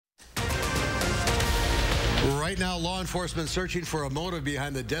Right now, law enforcement searching for a motive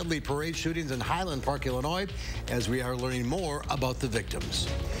behind the deadly parade shootings in Highland Park, Illinois, as we are learning more about the victims.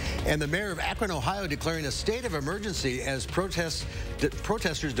 And the mayor of Akron, Ohio, declaring a state of emergency as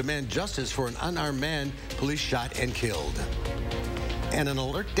protesters demand justice for an unarmed man police shot and killed. And an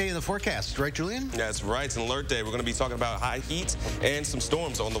alert day in the forecast, right, Julian? That's right. It's an alert day. We're going to be talking about high heat and some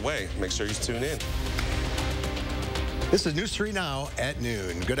storms on the way. Make sure you tune in. This is News 3 Now at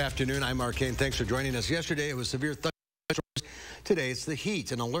noon. Good afternoon. I'm Mark Kane. Thanks for joining us. Yesterday, it was severe thunderstorms. Today, it's the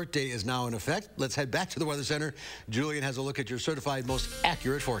heat. An alert day is now in effect. Let's head back to the Weather Center. Julian has a look at your certified most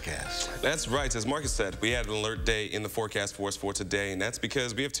accurate forecast. That's right. As Marcus said, we had an alert day in the forecast for us for today, and that's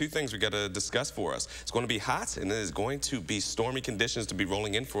because we have two things we got to discuss for us. It's going to be hot, and it is going to be stormy conditions to be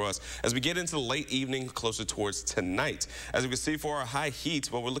rolling in for us as we get into the late evening closer towards tonight. As you can see, for our high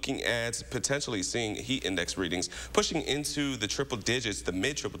heat, well, we're looking at potentially seeing heat index readings pushing into the triple digits, the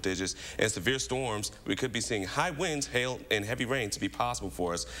mid-triple digits, and severe storms. We could be seeing high winds, hail, and heavy rain to be possible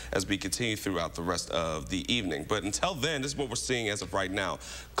for us as we continue throughout the rest of the evening. But until then, this is what we're seeing as of right now.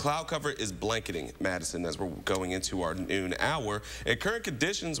 Cloud cover is blanketing Madison as we're going into our noon hour. And current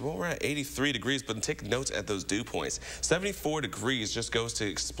conditions, well, we're at 83 degrees, but take notes at those dew points. 74 degrees just goes to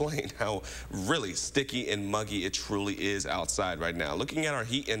explain how really sticky and muggy it truly is outside right now. Looking at our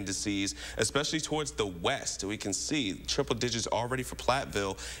heat indices, especially towards the west, we can see triple digits already for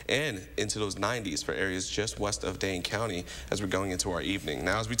Platteville and into those 90s for areas just west of Dane County as we're going into our evening.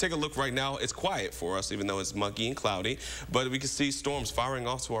 Now, as we take a look right now, it's quiet for us, even though it's muggy and cloudy, but we can see storms firing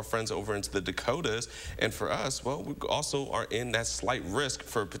off to our friends over into the Dakotas. And for us, well, we also are in that slight risk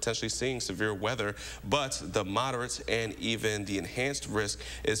for potentially seeing severe weather, but the moderate and even the enhanced risk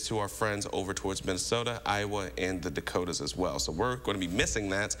is to our friends over towards Minnesota, Iowa, and the Dakotas as well. So we're going to be missing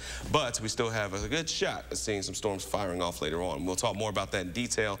that, but we still have a good shot at seeing some storms firing off later on. We'll talk more about that in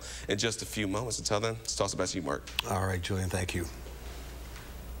detail in just a few moments. Until then, let's toss it back to you, Mark. All right, Julian, thank you.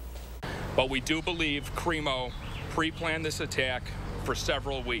 But we do believe Cremo pre-planned this attack for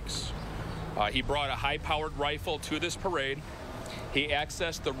several weeks. He brought a high-powered rifle to this parade. He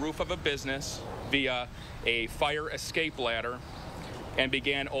accessed the roof of a business via a fire escape ladder and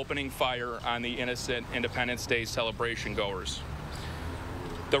began opening fire on the innocent Independence Day celebration goers.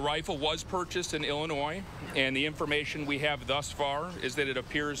 The rifle was purchased in Illinois, and the information we have thus far is that it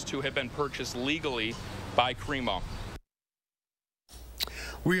appears to have been purchased legally by Cremo.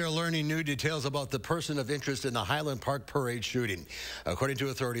 We are learning new details about the person of interest in the Highland Park parade shooting. According to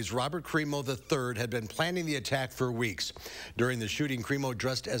authorities, Robert Cremo III had been planning the attack for weeks. During the shooting, Cremo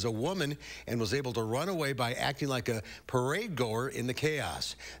dressed as a woman and was able to run away by acting like a parade goer in the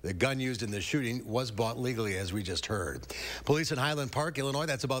chaos. The gun used in the shooting was bought legally, as we just heard. Police in Highland Park, Illinois,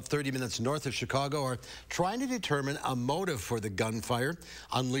 that's about 30 minutes north of Chicago, are trying to determine a motive for the gunfire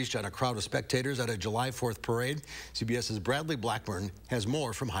unleashed on a crowd of spectators at a July 4th parade. CBS's Bradley Blackburn has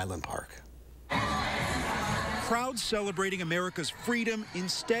more from Highland Park. Crowds celebrating America's freedom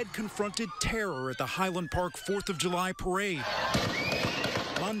instead confronted terror at the Highland Park 4th of July parade.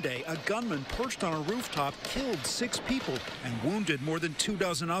 Monday, a gunman perched on a rooftop killed 6 people and wounded more than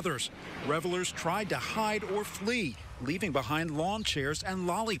 24 others. Revelers tried to hide or flee, leaving behind lawn chairs and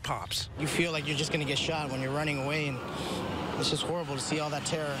lollipops. You feel like you're just going to get shot when you're running away, and it's just horrible to see all that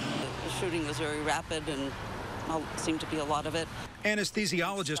terror. The shooting was very rapid and seemed to be a lot of it.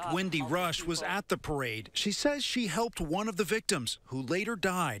 Anesthesiologist Wendy Rush was at the parade. She says she helped one of the victims, who later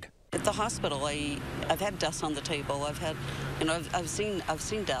died. At the hospital, I've had deaths on the table. I've had, I've seen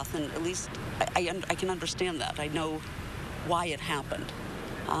death, and at least I can understand that. I know why it happened.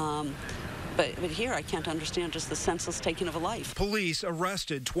 But here I can't understand just the senseless taking of a life. Police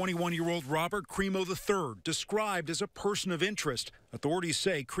arrested 21-year-old Robert Cremo III, described as a person of interest. Authorities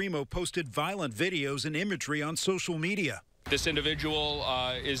say Cremo posted violent videos and imagery on social media. This individual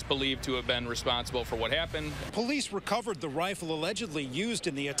is believed to have been responsible for what happened. Police recovered the rifle allegedly used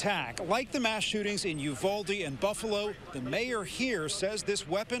in the attack. Like the mass shootings in Uvalde and Buffalo, the mayor here says this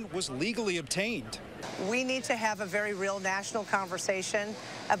weapon was legally obtained. We need to have a very real national conversation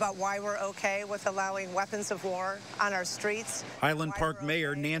about why we're okay with allowing weapons of war on our streets. Highland Park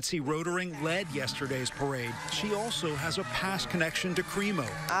Mayor Nancy Rotering led yesterday's parade. She also has a past connection to Cremo.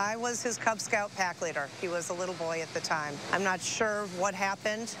 I was his Cub Scout pack leader. He was a little boy at the time. I'm not sure what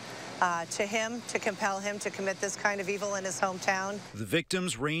happened to him to compel him to commit this kind of evil in his hometown. The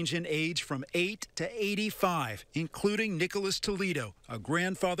victims range in age from 8 to 85, including Nicholas Toledo, a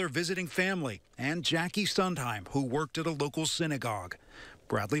grandfather visiting family, and Jackie Sundheim, who worked at a local synagogue.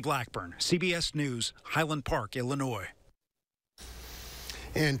 Bradley Blackburn, CBS News, Highland Park, Illinois.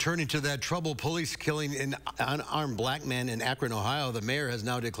 And turning to that trouble, police killing an unarmed black man in Akron, Ohio, the mayor has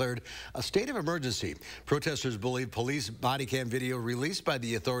now declared a state of emergency. Protesters believe police body cam video released by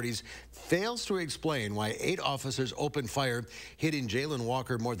the authorities fails to explain why 8 officers opened fire, hitting Jalen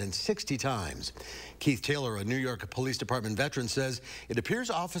Walker more than 60 times. Keith Taylor, a New York Police Department veteran, says it appears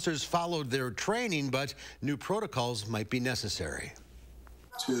officers followed their training, but new protocols might be necessary.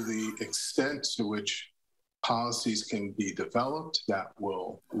 To the extent to which policies can be developed that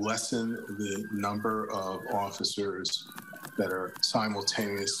will lessen the number of officers that are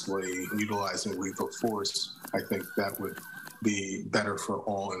simultaneously utilizing lethal force, I think that would be better for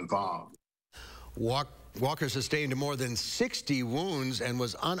all involved. Walker sustained more than 60 wounds and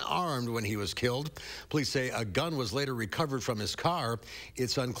was unarmed when he was killed. Police say a gun was later recovered from his car.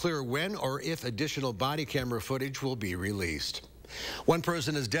 It's unclear when or if additional body camera footage will be released. One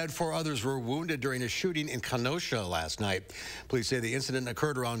person is dead, 4 others were wounded during a shooting in Kenosha last night. Police say the incident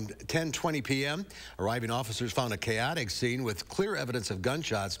occurred around 10:20 p.m. Arriving officers found a chaotic scene with clear evidence of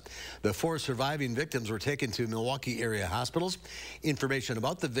gunshots. The 4 surviving victims were taken to Milwaukee area hospitals. Information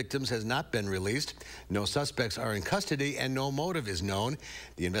about the victims has not been released. No suspects are in custody and no motive is known.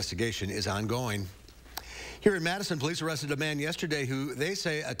 The investigation is ongoing. Here in Madison, police arrested a man yesterday who they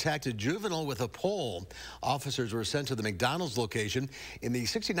say attacked a juvenile with a pole. Officers were sent to the McDonald's location in the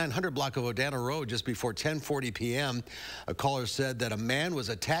 6900 block of Odana Road just before 10:40 p.m. A caller said that a man was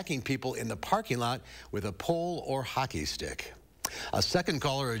attacking people in the parking lot with a pole or hockey stick. A second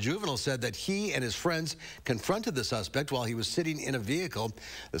caller, a juvenile, said that he and his friends confronted the suspect while he was sitting in a vehicle.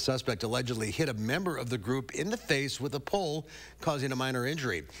 The suspect allegedly hit a member of the group in the face with a pole, causing a minor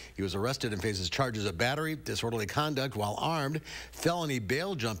injury. He was arrested and faces charges of battery, disorderly conduct while armed, felony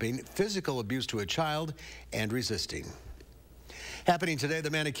bail jumping, physical abuse to a child, and resisting. Happening today, the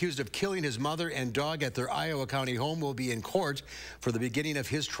man accused of killing his mother and dog at their Iowa County home will be in court for the beginning of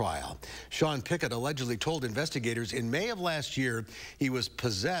his trial. Sean Pickett allegedly told investigators in May of last year he was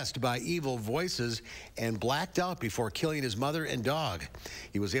possessed by evil voices and blacked out before killing his mother and dog.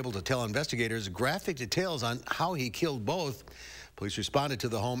 He was able to tell investigators graphic details on how he killed both. Police responded to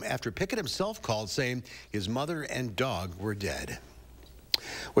the home after Pickett himself called, saying his mother and dog were dead.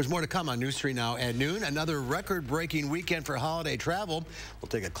 There's more to come on News 3 now at noon. Another record-breaking weekend for holiday travel. We'll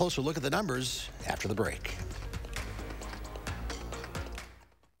take a closer look at the numbers after the break.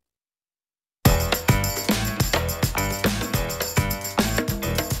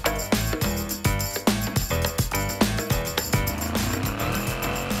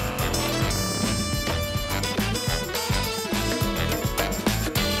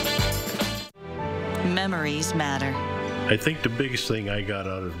 Memories matter. I think the biggest thing I got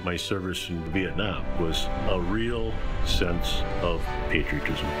out of my service in Vietnam was a real sense of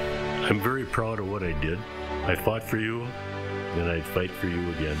patriotism. I'm very proud of what I did. I fought for you, and I'd fight for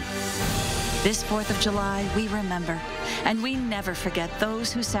you again. This 4th of July, we remember, and we never forget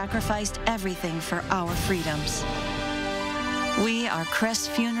those who sacrificed everything for our freedoms. We are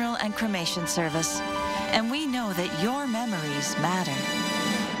Crest Funeral and Cremation Service, and we know that your memories matter.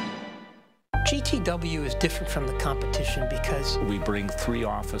 GTW is different from the competition because we bring 3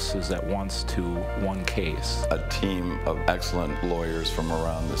 offices at once to one case. A team of excellent lawyers from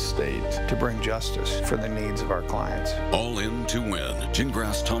around the state to bring justice for the needs of our clients. All in to win.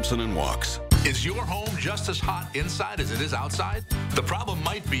 Gingras, Thompson & Walks. Is your home just as hot inside as it is outside? The problem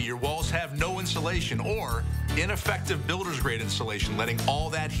might be your walls have no insulation or ineffective builder's grade insulation letting all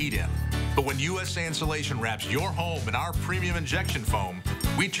that heat in. But when USA Insulation wraps your home in our premium injection foam,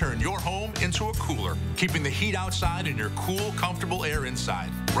 we turn your home into a cooler, keeping the heat outside and your cool, comfortable air inside,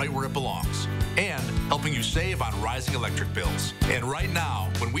 right where it belongs, and helping you save on rising electric bills. And right now,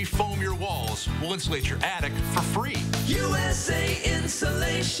 when we foam your walls, we'll insulate your attic for free. USA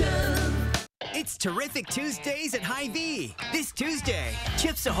Insulation. It's Terrific Tuesdays at Hy-Vee. This Tuesday,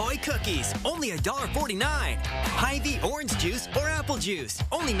 Chips Ahoy cookies, only $1.49. Hy-Vee orange juice or apple juice,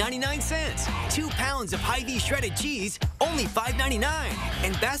 only 99 cents. 2 pounds of Hy-Vee shredded cheese, only $5.99.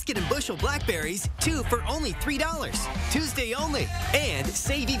 And basket and bushel blackberries, 2 for only $3. Tuesday only. And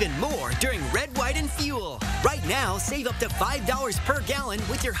save even more during Red, White, and Fuel. Right now, save up to $5 per gallon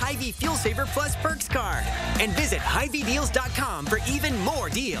with your Hy-Vee Fuel Saver Plus Perks card. And visit HyVeeDeals.com for even more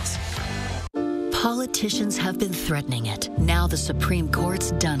deals. Politicians have been threatening it. Now the Supreme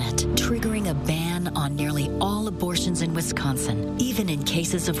Court's done it, triggering a ban on nearly all abortions in Wisconsin, even in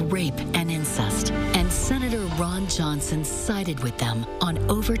cases of rape and incest. And Senator Ron Johnson sided with them on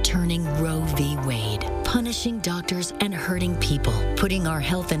overturning Roe v. Wade, punishing doctors and hurting people, putting our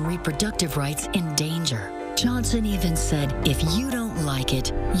health and reproductive rights in danger. Johnson even said, if you don't like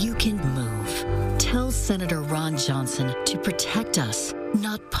it, you can move. Tell Senator Ron Johnson to protect us.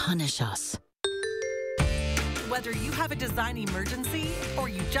 not punish us. Whether you have a design emergency or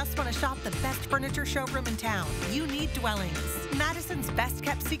you just want to shop the best furniture showroom in town, you need Dwellings, Madison's best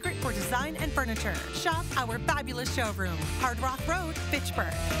kept secret for design and furniture. Shop our fabulous showroom, Hard Rock Road,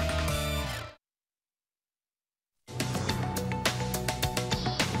 Fitchburg.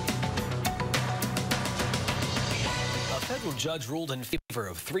 A federal judge ruled in favor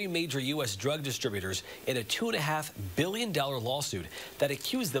of 3 major U.S. drug distributors in a $2.5 billion lawsuit that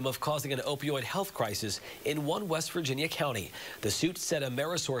accused them of causing an opioid health crisis in one West Virginia county. The suit said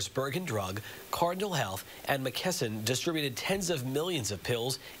AmerisourceBergen Drug, Cardinal Health, and McKesson distributed tens of millions of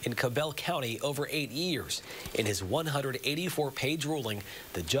pills in Cabell County over 8 years. In his 184-page ruling,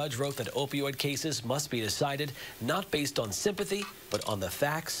 the judge wrote that opioid cases must be decided not based on sympathy, but on the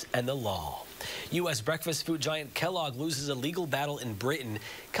facts and the law. U.S. breakfast food giant Kellogg loses a legal battle in Britain.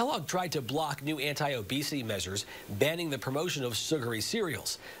 Kellogg tried to block new anti-obesity measures, banning the promotion of sugary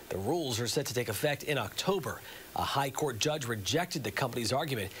cereals. The rules are set to take effect in October. A high court judge rejected the company's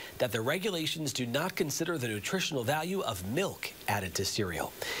argument that the regulations do not consider the nutritional value of milk added to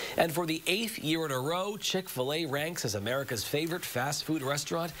cereal. And for the 8th year in a row, Chick-fil-A ranks as America's favorite fast food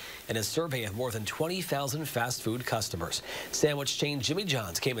restaurant in a survey of more than 20,000 fast food customers. Sandwich chain Jimmy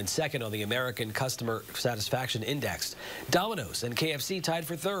John's came in second on the American Customer Satisfaction Index. Domino's and KFC tied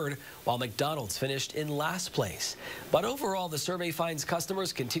for third, while McDonald's finished in last place. But overall, the survey finds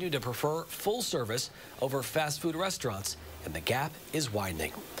customers continue to prefer full service over fast food restaurants, and the gap is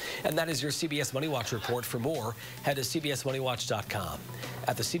widening. And that is your CBS Money Watch report. For more, head to cbsmoneywatch.com.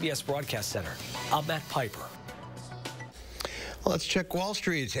 At the CBS Broadcast Center, I'm Matt Piper. Well, let's check Wall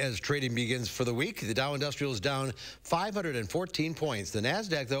Street as trading begins for the week. The Dow Industrial is down 514 points. The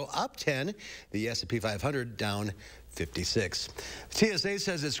NASDAQ, though, up 10. The S&P 500 down 56. TSA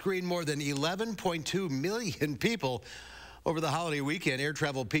says it screened more than 11.2 million people over the holiday weekend. Air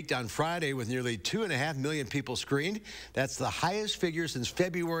travel peaked on Friday with nearly 2.5 million people screened. That's the highest figure since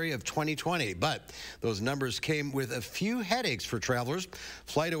February of 2020. But those numbers came with a few headaches for travelers.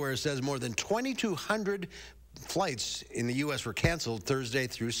 FlightAware says more than 2,200 flights in the U.S. were canceled Thursday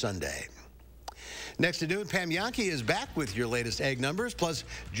through Sunday. Next at noon, Pam Yankee is back with your latest ag numbers. Plus,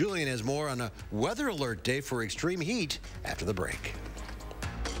 Julian has more on a weather alert day for extreme heat after the break.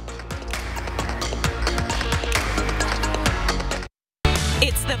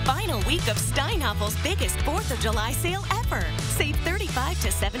 It's the final week of Steinhaffel's biggest 4th of July sale ever. Save 35 to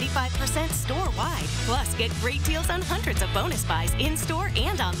 75% store-wide. Plus, get great deals on hundreds of bonus buys in-store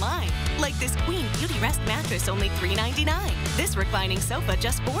and online. Like this Queen Beauty Rest mattress, only $3.99. This reclining sofa,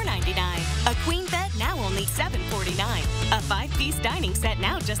 just $4.99. A queen bed, now only $7.49. A 5-piece dining set,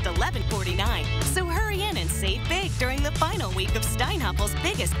 now just $11.49. So hurry in and save big during the final week of Steinhaffel's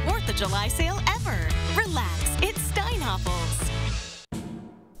biggest 4th of July sale ever. Relax, it's Steinhaffel's.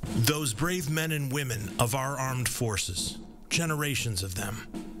 Those brave men and women of our armed forces, generations of them.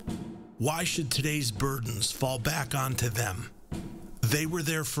 Why should today's burdens fall back onto them? They were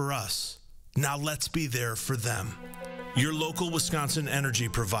there for us. Now let's be there for them. Your local Wisconsin energy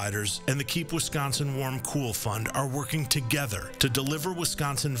providers and the Keep Wisconsin Warm Cool Fund are working together to deliver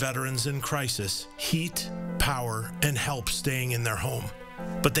Wisconsin veterans in crisis heat, power, and help staying in their home.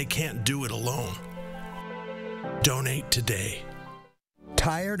 But they can't do it alone. Donate today.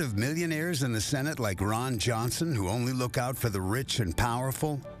 Tired of millionaires in the Senate like Ron Johnson who only look out for the rich and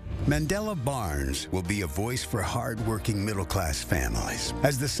powerful? Mandela Barnes will be a voice for hard-working middle-class families.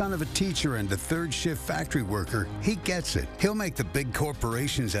 As the son of a teacher and a third-shift factory worker, he gets it. He'll make the big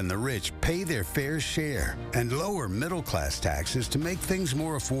corporations and the rich pay their fair share and lower middle-class taxes to make things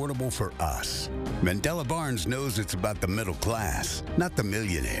more affordable for us. Mandela Barnes knows it's about the middle class, not the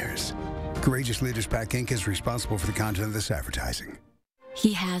millionaires. Courageous Leaders PAC Inc. is responsible for the content of this advertising.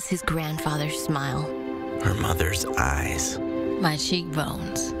 He has his grandfather's smile. Her mother's eyes. My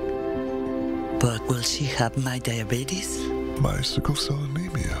cheekbones. But will she have my diabetes? My sickle cell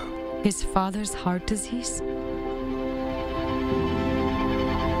anemia. His father's heart disease.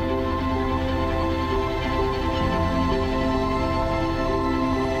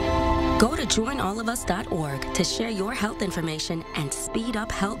 Go to joinallofus.org to share your health information and speed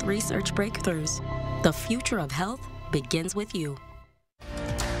up health research breakthroughs. The future of health begins with you.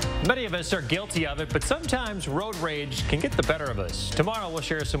 Many of us are guilty of it, but sometimes road rage can get the better of us. Tomorrow we'll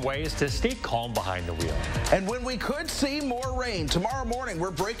share some ways to stay calm behind the wheel. And when we could see more rain, tomorrow morning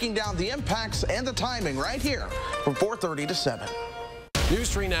we're breaking down the impacts and the timing right here from 4:30 to 7. News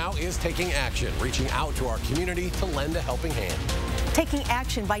 3 Now is taking action, reaching out to our community to lend a helping hand. Taking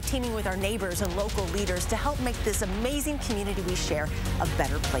action by teaming with our neighbors and local leaders to help make this amazing community we share a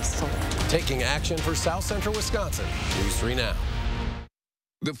better place to live. Taking action for South Central Wisconsin. News 3 Now.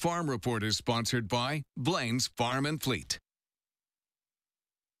 The Farm Report is sponsored by Blaine's Farm and Fleet.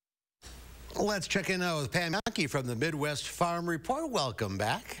 Let's check in now with Pam Youngke from the Midwest Farm Report. Welcome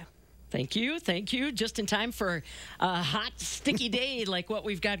back. Thank you. Thank you. Just in time for a hot, sticky day like what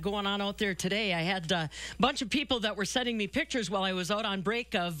we've got going on out there today. I had a bunch of people that were sending me pictures while I was out on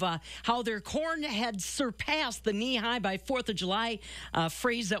break of how their corn had surpassed the knee-high by 4th of July,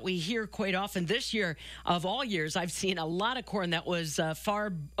 phrase that we hear quite often this year. Of all years, I've seen a lot of corn that was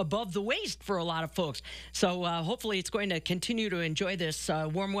far above the waist for a lot of folks. So hopefully it's going to continue to enjoy this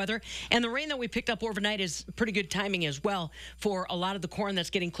warm weather. And the rain that we picked up overnight is pretty good timing as well for a lot of the corn that's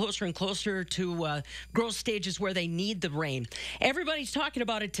getting closer and closer to growth stages where they need the rain. Everybody's talking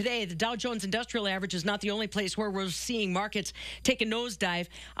about it today. The Dow Jones Industrial Average is not the only place where we're seeing markets take a nosedive.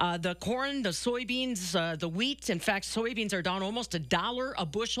 The corn, the soybeans, the wheat. In fact, soybeans are down almost $1 a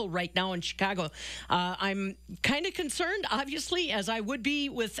bushel right now in Chicago. I'm kind of concerned, obviously, as I would be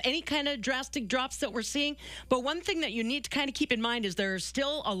with any kind of drastic drops that we're seeing. But one thing that you need to kind of keep in mind is there's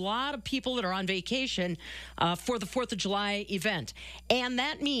still a lot of people that are on vacation for the 4th of July event. And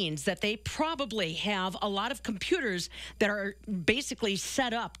that means that they probably have a lot of computers that are basically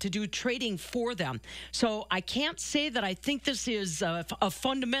set up to do trading for them. So I can't say that I think this is a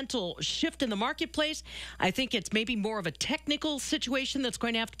fundamental shift in the marketplace. I think it's maybe more of a technical situation that's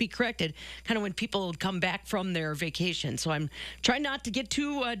going to have to be corrected kind of when people come back from their vacation. So I'm trying not to get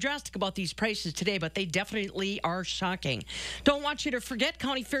too drastic about these prices today, but they definitely are shocking. Don't want you to forget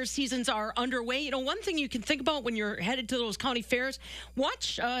county fair seasons are underway. You know, one thing you can think about when you're headed to those county fairs,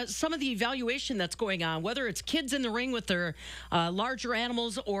 watch some of the evaluation that's going on, whether it's kids in the ring with their larger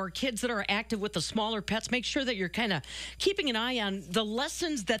animals or kids that are active with the smaller pets. Make sure that you're kind of keeping an eye on the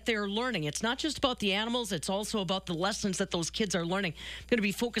lessons that they're learning. It's not just about the animals, it's also about the lessons that those kids are learning. I'm going to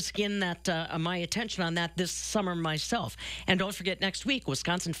be focusing in my attention on that this summer myself. And don't forget, next week,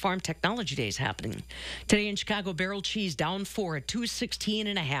 Wisconsin Farm Technology Day is happening. Today in Chicago, barrel cheese down 4 at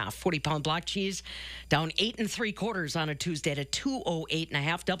 $2.16 1/2. 40-pound block cheese down 8 3/4 on a Tuesday to $2.08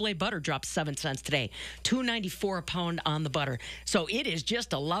 1/2. Double A butter dropped 7 cents today, $2.94 a pound on the butter. So it is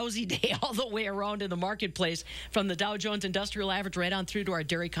just a lousy day all the way around in the marketplace, from the Dow Jones Industrial Average right on through to our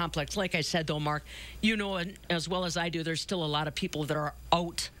dairy complex. Like I said, though, Mark, you know as well as I do, there's still a lot of people that are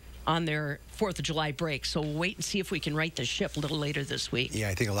out on their 4th of July break. So we'll wait and see if we can right the ship a little later this week. Yeah,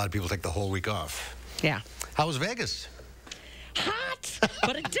 I think a lot of people take the whole week off. Yeah. How was Vegas? Hot,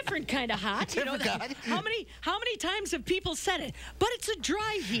 but a different kind of hot. You know, how many times have people said it? But it's a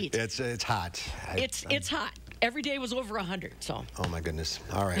dry heat. It's hot. It's hot. Every day was over 100. So. Oh my goodness.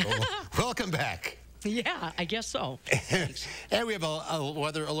 All right. Well, welcome back. Yeah, I guess so. And we have a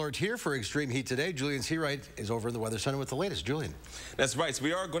weather alert here for extreme heat today. Julian Seawright is over in the Weather Center with the latest. Julian. That's right. So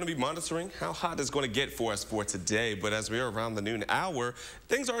we are going to be monitoring how hot it's going to get for us for today. But as we are around the noon hour,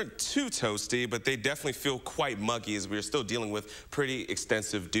 things aren't too toasty, but they definitely feel quite muggy as we're still dealing with pretty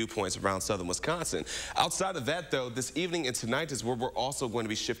extensive dew points around southern Wisconsin. Outside of that, though, this evening and tonight is where we're also going to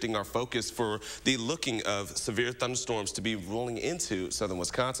be shifting our focus for the looking of severe thunderstorms to be rolling into southern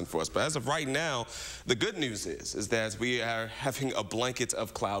Wisconsin for us. But as of right now, the good news is that we are having a blanket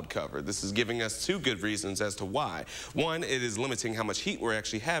of cloud cover. This is giving us two good reasons as to why. One, it is limiting how much heat we're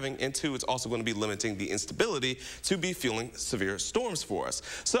actually having, and two, it's also going to be limiting the instability to be fueling severe storms for us.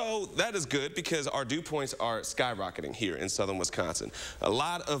 So that is good because our dew points are skyrocketing here in southern Wisconsin. A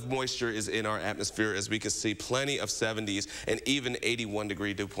lot of moisture is in our atmosphere, as we can see plenty of 70s and even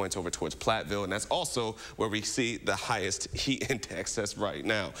 81-degree dew points over towards Platteville, and that's also where we see the highest heat index as right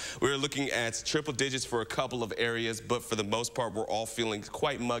now. We're looking at triple digits for a couple of areas, but for the most part, we're all feeling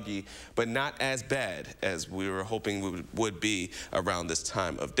quite muggy, but not as bad as we were hoping we would be around this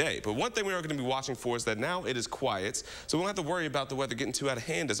time of day. But one thing we are going to be watching for is that now it is quiet, so we don't have to worry about the weather getting too out of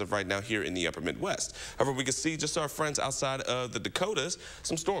hand as of right now here in the upper Midwest. However, we can see just our friends outside of the Dakotas,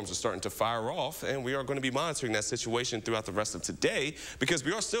 some storms are starting to fire off, and we are going to be monitoring that situation throughout the rest of today because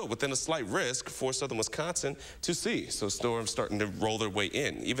we are still within a slight risk for southern Wisconsin to see. So storms starting to roll their way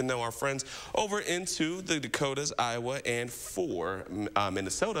in, even though our friends over into the Dakotas, Iowa, and for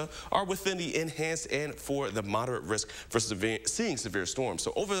Minnesota are within the enhanced and for the moderate risk for seeing severe storms.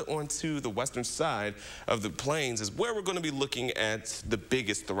 So over onto the western side of the plains is where we're going to be looking at the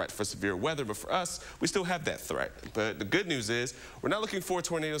biggest threat for severe weather. But for us, we still have that threat. But the good news is we're not looking for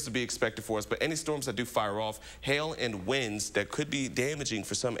tornadoes to be expected for us, but any storms that do fire off, hail and winds that could be damaging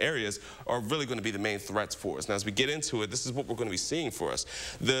for some areas are really going to be the main threats for us. Now, as we get into it, this is what we're going to be seeing for us.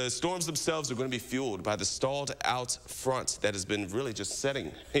 The storms themselves are going to be fueled by the stalled out front that has been really just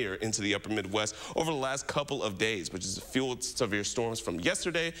setting here into the upper Midwest over the last couple of days, which has fueled severe storms from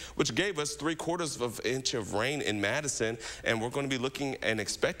yesterday, which gave us 3/4 of an inch of rain in Madison, and we're going to be looking and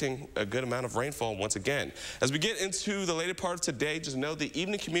expecting a good amount of rainfall once again. As we get into the later part of today, just know the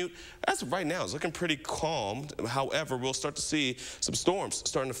evening commute, as of right now, is looking pretty calm. However, we'll start to see some storms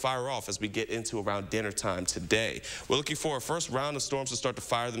starting to fire off as we get into around dinner time today. We're looking for a first round of storms to start to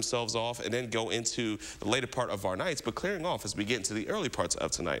fire themselves off and then go into the later part of our nights, but clearing off as we get into the early parts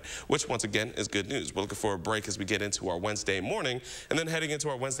of tonight, which once again is good news. We're looking for a break as we get into our Wednesday morning, and then heading into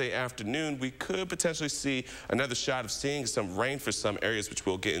our Wednesday afternoon, we could potentially see another shot of seeing some rain for some areas, which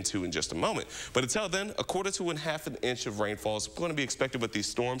we'll get into in just a moment. But until then, 1/4 to 1/2 inch of rainfall is going to be expected with these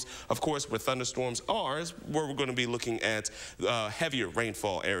storms. Of course, where thunderstorms are is where we're going to be looking at heavier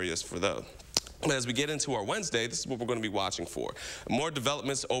rainfall areas for those. But as we get into our Wednesday, this is what we're going to be watching for. More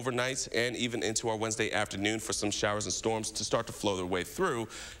developments overnight and even into our Wednesday afternoon for some showers and storms to start to flow their way through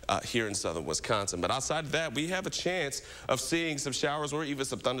here in southern Wisconsin. But outside of that, we have a chance of seeing some showers or even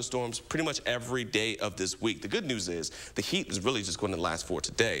some thunderstorms pretty much every day of this week. The good news is the heat is really just going to last for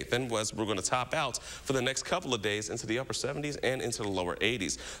today. Then we're going to top out for the next couple of days into the upper 70s and into the lower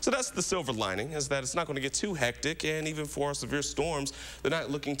 80s. So that's the silver lining, is that it's not going to get too hectic, and even for our severe storms, they're not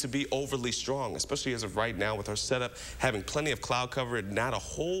looking to be overly strong, especially as of right now with our setup having plenty of cloud cover and not a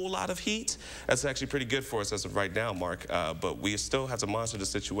whole lot of heat. That's actually pretty good for us as of right now, Mark, but we still have to monitor the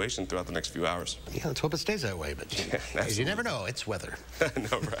situation throughout the next few hours. Yeah, let's hope it stays that way, but you never know. It's weather. I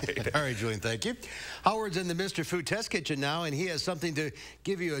know, right? All right, Julian, thank you. Howard's in the Mr. Food Test Kitchen now, and he has something to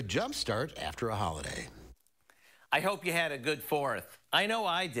give you a jump start after a holiday. I hope you had a good 4th. I know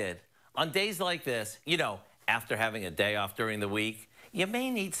I did. On days like this, you know, after having a day off during the week, you may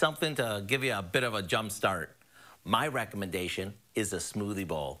need something to give you a bit of a jump start. My recommendation is a smoothie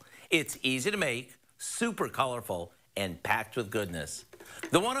bowl. It's easy to make, super colorful, and packed with goodness.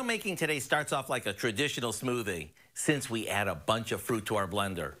 The one I'm making today starts off like a traditional smoothie, since we add a bunch of fruit to our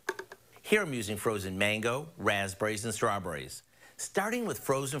blender. Here I'm using frozen mango, raspberries, and strawberries. Starting with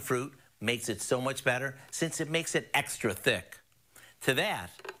frozen fruit makes it so much better since it makes it extra thick. To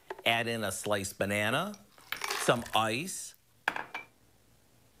that, add in a sliced banana, some ice,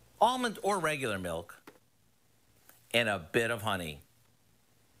 almond or regular milk, and a bit of honey.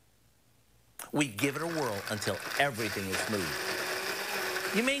 We give it a whirl until everything is smooth.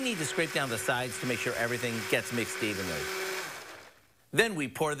 You may need to scrape down the sides to make sure everything gets mixed evenly. Then we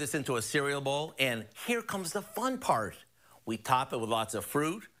pour this into a cereal bowl, and here comes the fun part. We top it with lots of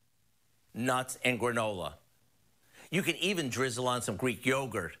fruit, nuts, and granola. You can even drizzle on some Greek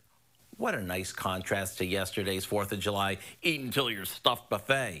yogurt. What a nice contrast to yesterday's 4th of July eat until you're stuffed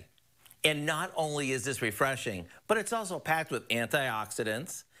buffet. And not only is this refreshing, but it's also packed with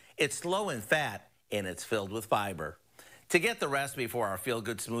antioxidants, it's low in fat, and it's filled with fiber. To get the recipe for our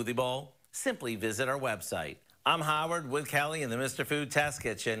feel-good smoothie bowl, simply visit our website. I'm Howard with Kelly in the Mr. Food Test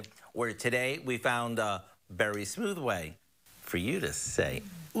Kitchen, where today we found a very smooth way for you to say,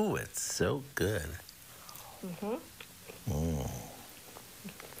 ooh, it's so good.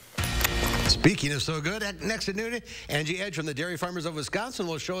 Speaking of so good, next at noon, Angie Edge from the Dairy Farmers of Wisconsin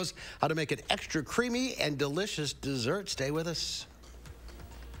will show us how to make an extra creamy and delicious dessert. Stay with us.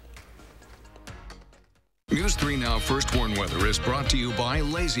 News 3 Now First Warn Weather is brought to you by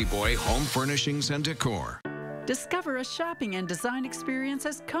Lazy Boy Home Furnishings and Decor. Discover a shopping and design experience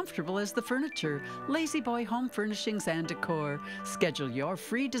as comfortable as the furniture. Lazy Boy Home Furnishings and Decor. Schedule your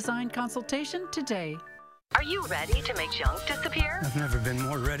free design consultation today. Are you ready to make junk disappear? I've never been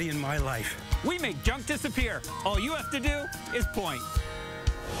more ready in my life. We make junk disappear. All you have to do is point.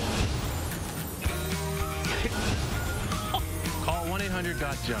 Call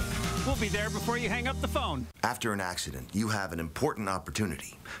 1-800-GOT-JUNK. We'll be there before you hang up the phone. After an accident, you have an important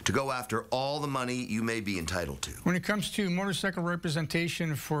opportunity to go after all the money you may be entitled to. When it comes to motorcycle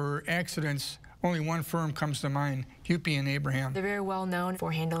representation for accidents, only one firm comes to mind, Hupy and Abraham. They're very well known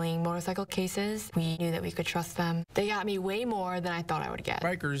for handling motorcycle cases. We knew that we could trust them. They got me way more than I thought I would get.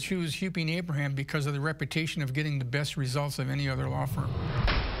 Bikers choose Hupy and Abraham because of the reputation of getting the best results of any other law firm.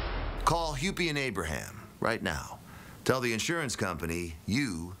 Call Hupy and Abraham right now. Tell the insurance company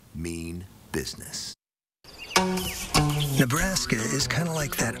you mean business. Nebraska is kind of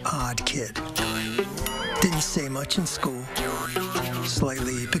like that odd kid. Didn't say much in school.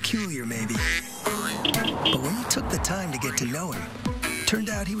 Slightly peculiar, maybe. But when you took the time to get to know him, turned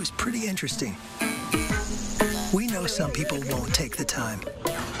out he was pretty interesting. We know some people won't take the time,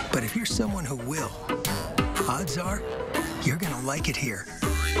 but if you're someone who will, odds are you're going to like it here.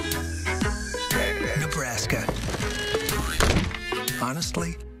 Nebraska.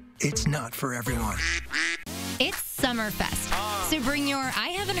 Honestly, it's not for everyone. It's Summerfest. So bring your I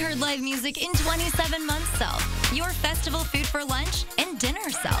haven't heard live music in 27 months self, your festival food for lunch and dinner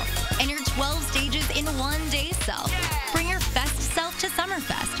self, and your 12 stages in one day self. Bring your fest self to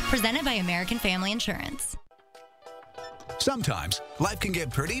Summerfest, presented by American Family Insurance. Sometimes life can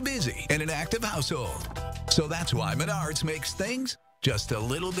get pretty busy in an active household. So that's why Menards makes things just a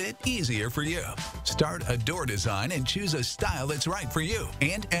little bit easier for you. Start a door design and choose a style that's right for you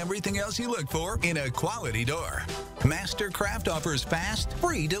and everything else you look for in a quality door. Mastercraft offers fast,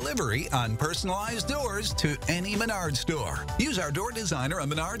 free delivery on personalized doors to any Menards store. Use our door designer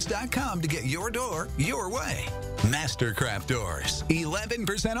on Menards.com to get your door your way. Mastercraft doors,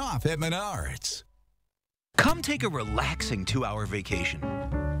 11% off at Menards. Come take a relaxing 2-hour vacation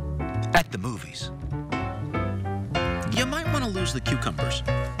at the movies. You might want to lose the cucumbers.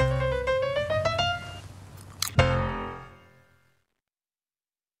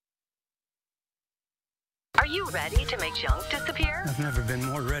 Are you ready to make junk disappear? I've never been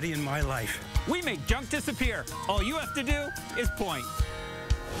more ready in my life. We make junk disappear. All you have to do is point.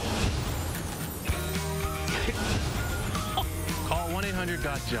 Call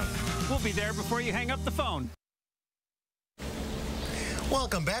 1-800-GOT-JUNK. We'll be there before you hang up the phone.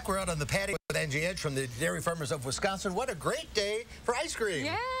 Welcome back. We're out on the patio with Angie Edge from the Dairy Farmers of Wisconsin. What a great day for ice cream.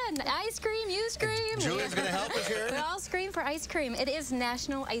 Yeah, ice cream, you scream. Julia's going to help us here. We all scream for ice cream. It is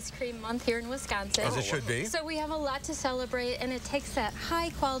National Ice Cream Month here in Wisconsin. As it should be. So we have a lot to celebrate, and it takes that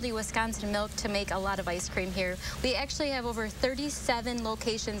high-quality Wisconsin milk to make a lot of ice cream here. We actually have over 37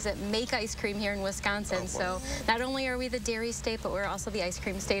 locations that make ice cream here in Wisconsin. So not only are we the dairy state, but we're also the ice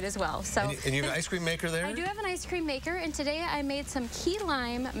cream state as well. So and you have an ice cream maker there? I do have an ice cream maker, and today I made some key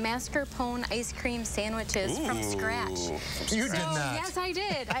lime mascarpone ice cream sandwiches from scratch. You did not. Yes, I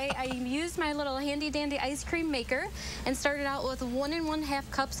did. I used my little handy-dandy ice cream maker and started out with 1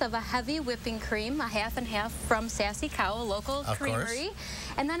 1/2 cups of a heavy whipping cream, a 1/2 and 1/2 from Sassy Cow, a local creamery.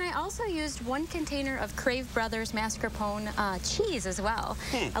 And then I also used 1 container of Crave Brothers mascarpone cheese as well.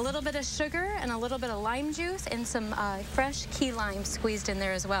 A little bit of sugar and a little bit of lime juice and some fresh key lime squeezed in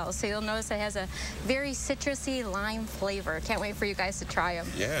there as well. So you'll notice it has a very citrusy lime flavor. Can't wait for you guys to try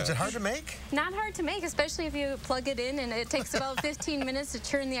them. Yeah. Is it hard to make? Not hard to make, especially if you plug it in, and it takes about 15 minutes to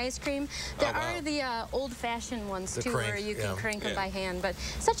churn the ice cream. There are the old-fashioned ones, too, where you can crank them by hand. But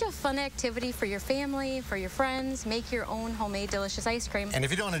such a fun activity for your family, for your friends. Make your own homemade delicious ice cream. And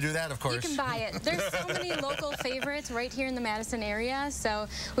if you don't want to do that, of course. You can buy it. There's so many local favorites right here in the Madison area. So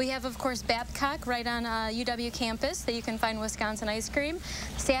we have, of course, Babcock right on UW campus that you can find Wisconsin ice cream.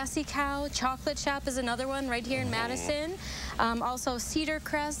 Sassy Cow Chocolate Shop is another one right here in Madison. Also Cedar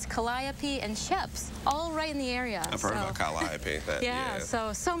Crest, Calliope, and Shep's, all right in the area. I've heard about Calliope. Yeah,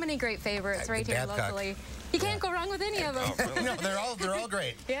 so many great favorites right here locally. You can't go wrong with any of them. No, they're all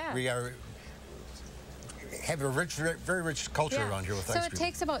great. Yeah. We have a very rich culture around here with ice cream. So it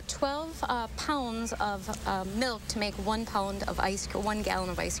takes about 12 pounds of milk to make 1 pound of 1 gallon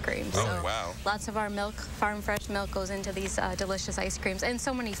of ice cream. So wow. Lots of our milk, farm fresh milk, goes into these delicious ice creams, and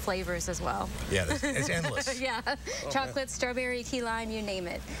so many flavors as well. Yeah, it's endless. Yeah, chocolate, strawberry, key lime, you name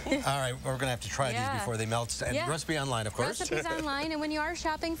it. All right, we're going to have to try these before they melt. And recipe online, of course. Recipes online, and when you are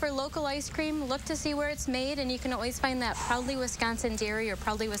shopping for local ice cream, look to see where it's made, and you can always find that Proudly Wisconsin Dairy or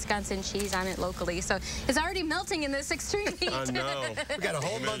Proudly Wisconsin cheese on it locally. So it's already melting in this extreme heat. I know. We got a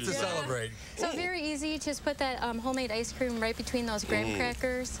whole month to celebrate. So very easy. Just put that homemade ice cream right between those graham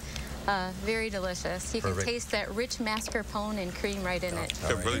crackers. Very delicious. You can taste that rich mascarpone and cream right in it.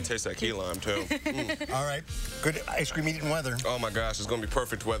 You can really taste that key lime, too. All right. Good ice cream eating weather. Oh, my gosh. It's going to be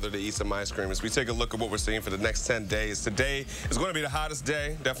perfect weather to eat some ice cream. As we take a look at what we're seeing for the next 10 days, today is going to be the hottest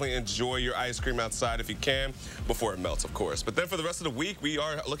day. Definitely enjoy your ice cream outside if you can, before it melts, of course. But then for the rest of the week, we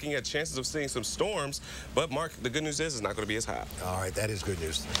are looking at chances of seeing some storms. But, Mark, the good news is it's not going to be as hot. All right. That is good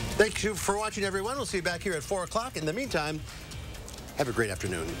news. Thank you for watching, everyone. We'll see you back here at 4 o'clock. In the meantime, have a great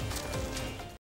afternoon.